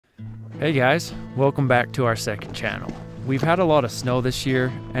Hey guys, welcome back to our second channel. We've had a lot of snow this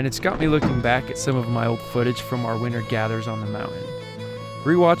year, and it's got me looking back at some of my old footage from our winter gathers on the mountain.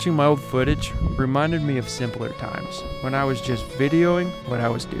 Rewatching my old footage reminded me of simpler times, when I was just videoing what I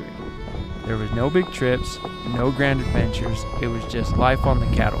was doing. There was no big trips, no grand adventures, it was just life on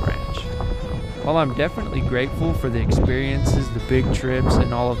the cattle ranch. While I'm definitely grateful for the experiences, the big trips,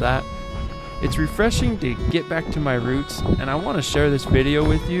 and all of that, it's refreshing to get back to my roots, and I want to share this video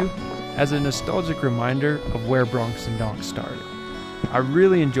with you as a nostalgic reminder of where Broncs and Donks started. I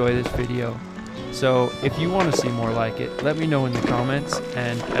really enjoy this video, so if you want to see more like it, let me know in the comments,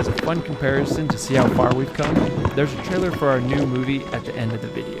 and as a fun comparison to see how far we've come, there's a trailer for our new movie at the end of the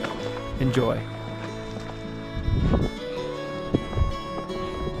video. Enjoy.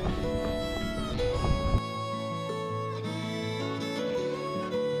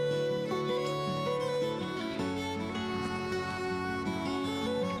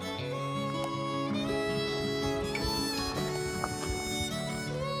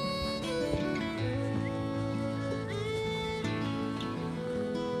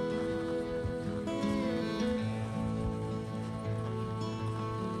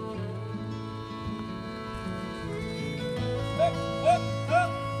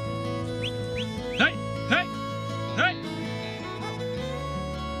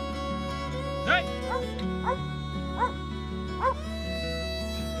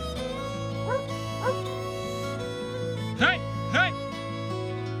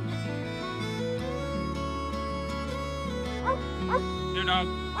 Here, dog.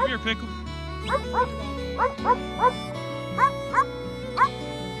 Come here, Pickle.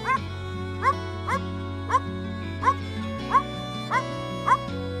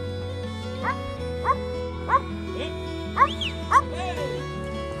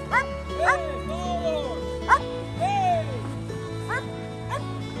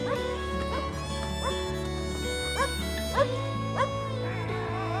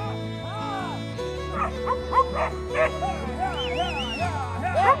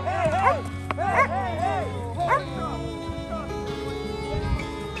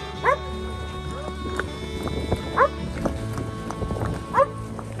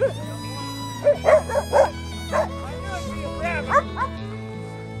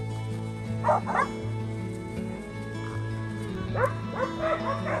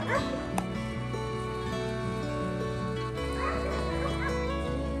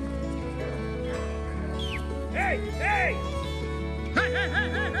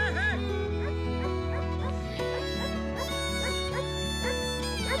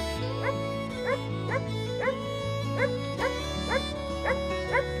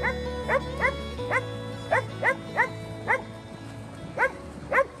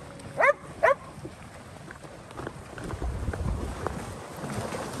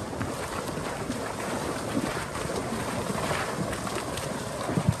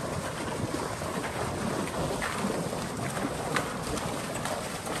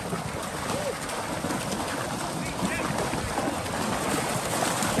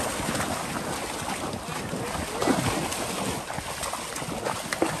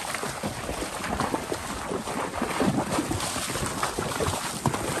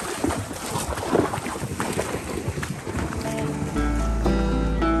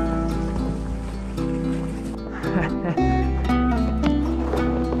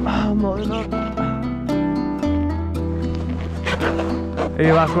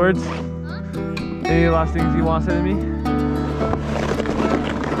 Any last words? Any last things you want to say to me?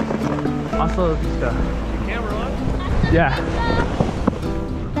 Hasta la vista. The camera on? Yeah.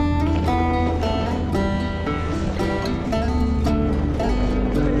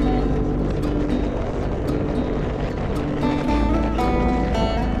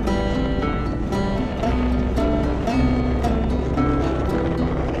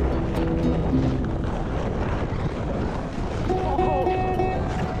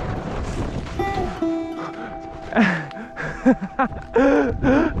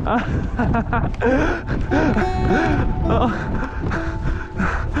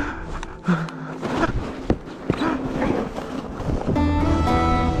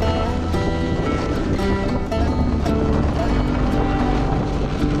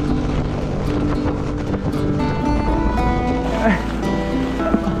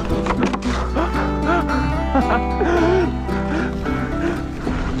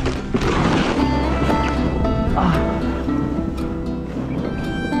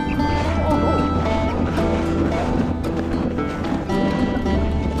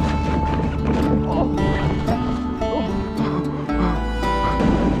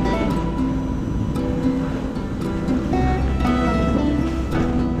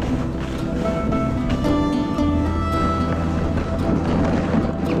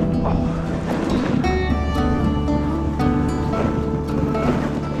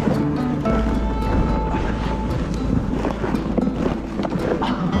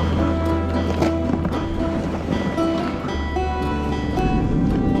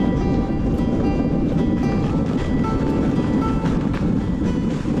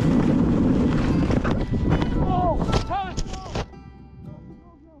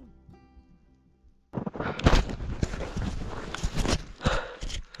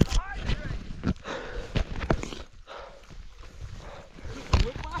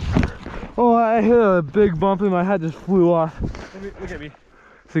 I hit a big bump and my head just flew off. Look at me.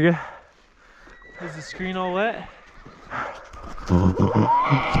 It's okay. Is the screen all wet?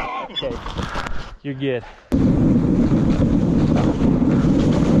 Okay. You're good.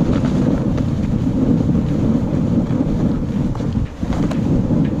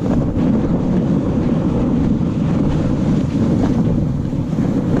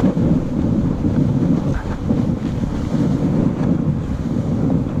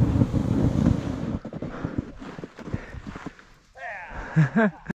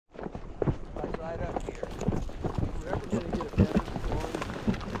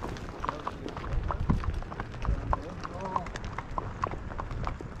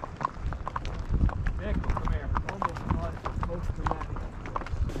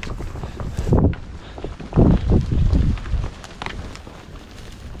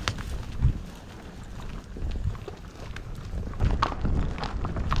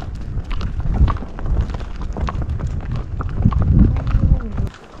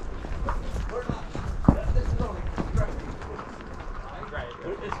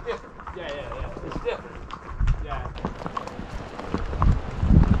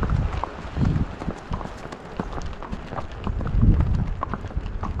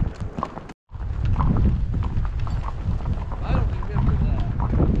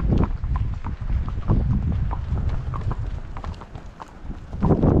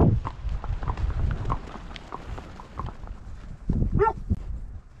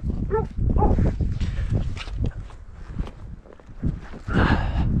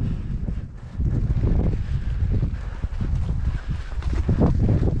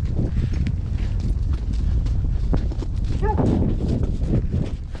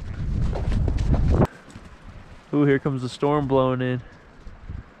 Ooh, here comes the storm blowing in.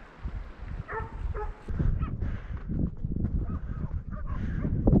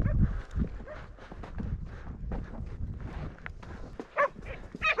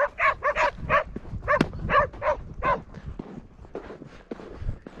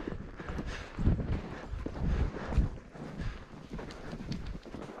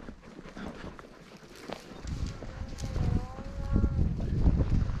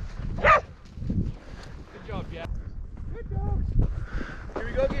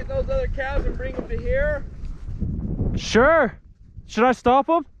 Those other cows and bring them to here? Sure. Should I stop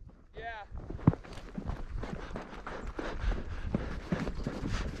them? Yeah.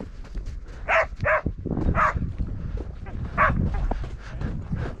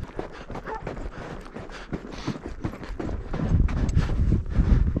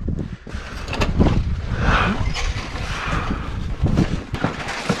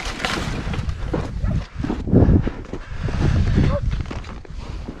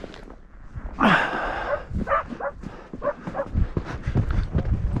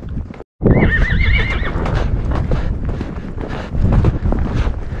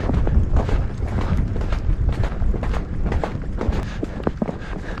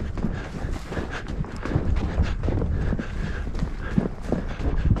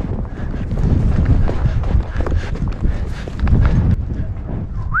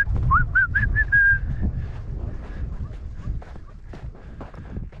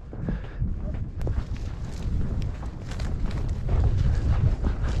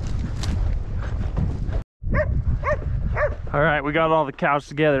 All right, we got all the cows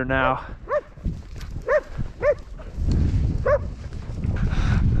together now.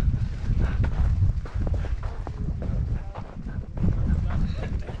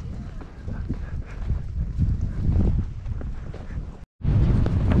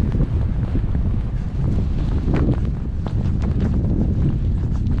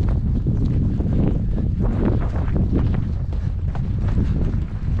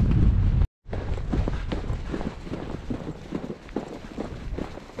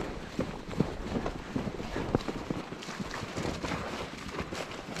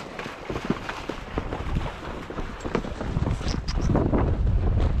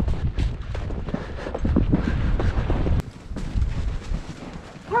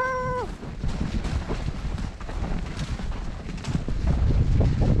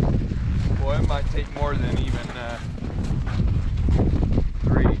 Boy, it might take more than even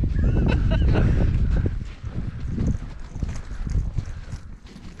 3.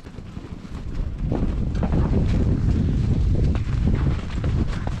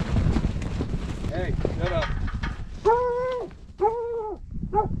 Hey, shut up.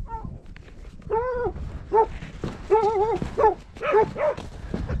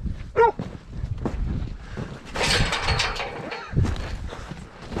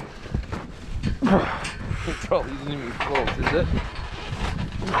 Control, these isn't even close, is it?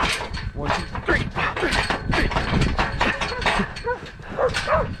 1, 2, 3.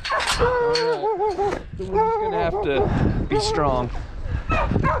 So we're just gonna have to be strong.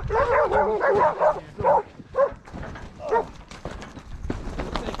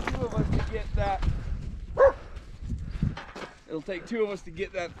 It'll take two of us to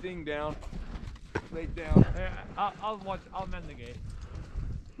get that thing down. Laid down. I'll mend the gate.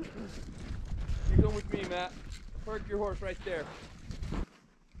 You come with me, Matt. Park your horse right there.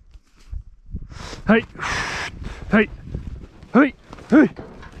 Hey, hey, hey, hey,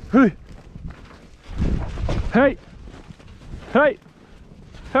 hey, hey, hey,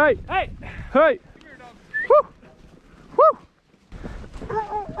 hey, hey, hey. Woo, woo.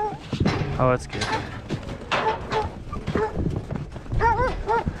 Oh, that's good.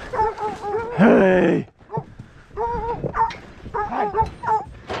 Hey.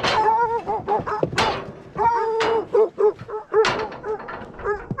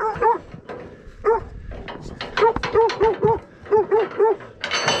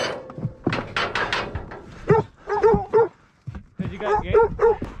 Did you got a gate?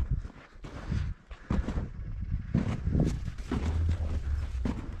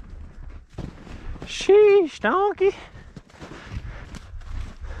 Sheesh, donkey.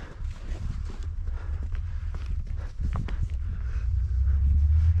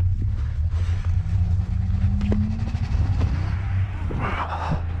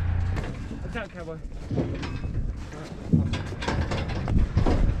 Watch out, cowboy.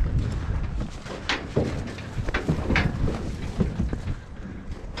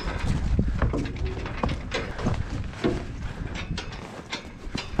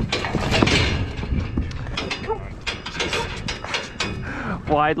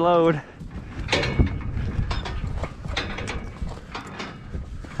 Wide load.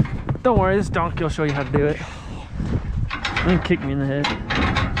 Don't worry, this donkey will show you how to do it. And kick me in the head.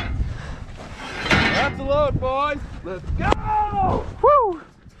 That's the load, boys. Let's go! Woo!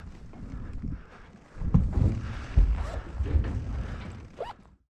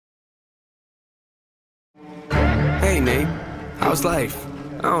 Hey Nate, how's life?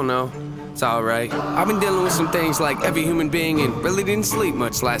 I don't know. It's alright. I've been dealing with some things like every human being and really didn't sleep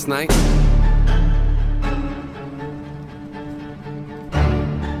much last night.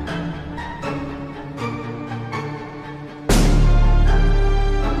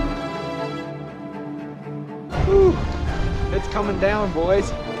 Whew. It's coming down,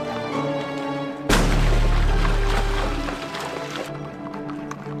 boys.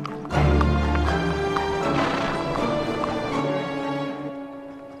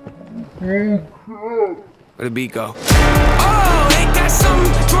 Where'd the beat go? Oh, ain't that something?